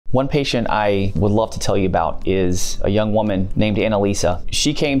One patient I would love to tell you about is a young woman named Annalisa.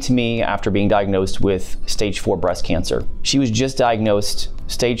 She came to me after being diagnosed with stage 4 breast cancer. She was just diagnosed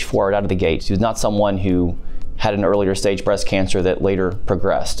stage 4 out of the gate. She was not someone who had an earlier stage breast cancer that later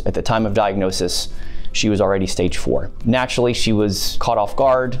progressed. At the time of diagnosis, she was already stage 4. Naturally, she was caught off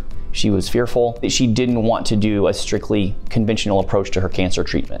guard. She was fearful. She didn't want to do a strictly conventional approach to her cancer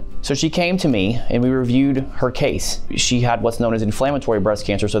treatment. So she came to me and we reviewed her case. She had what's known as inflammatory breast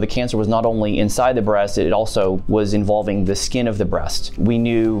cancer, so the cancer was not only inside the breast, it also was involving the skin of the breast. We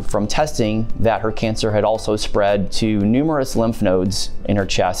knew from testing that her cancer had also spread to numerous lymph nodes in her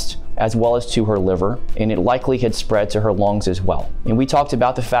chest, as well as to her liver, and it likely had spread to her lungs as well. And we talked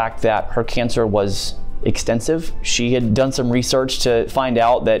about the fact that her cancer was extensive. She had done some research to find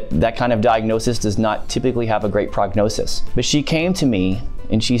out that that kind of diagnosis does not typically have a great prognosis. But she came to me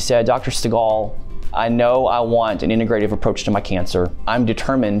and she said, "Dr. Stegall, I know I want an integrative approach to my cancer. I'm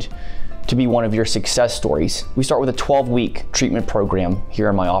determined to be one of your success stories." We start with a 12-week treatment program here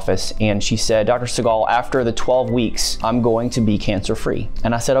in my office, and she said, "Dr. Stegall, after the 12 weeks, I'm going to be cancer-free."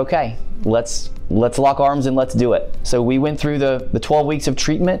 And I said, "Okay, let's lock arms and let's do it." So we went through the 12 weeks of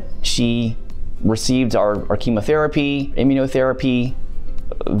treatment. She received our chemotherapy, immunotherapy,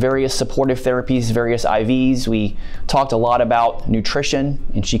 various supportive therapies, various IVs. We talked a lot about nutrition,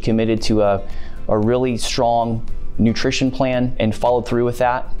 and she committed to a really strong nutrition plan and followed through with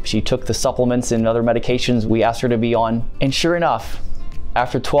that. She took the supplements and other medications we asked her to be on. And sure enough,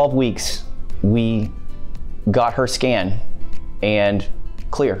 after 12 weeks, we got her scan and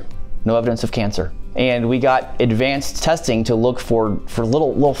clear, no evidence of cancer. And we got advanced testing to look for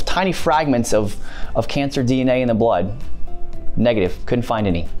little tiny fragments of cancer DNA in the blood. Negative, couldn't find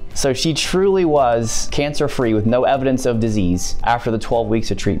any. So she truly was cancer-free with no evidence of disease after the 12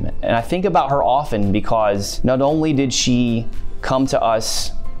 weeks of treatment. And I think about her often because not only did she come to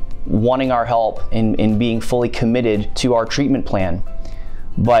us wanting our help and being fully committed to our treatment plan,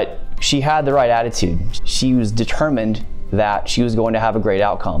 but she had the right attitude. She was determined that she was going to have a great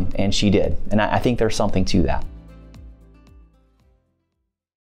outcome, and she did. And I think there's something to that.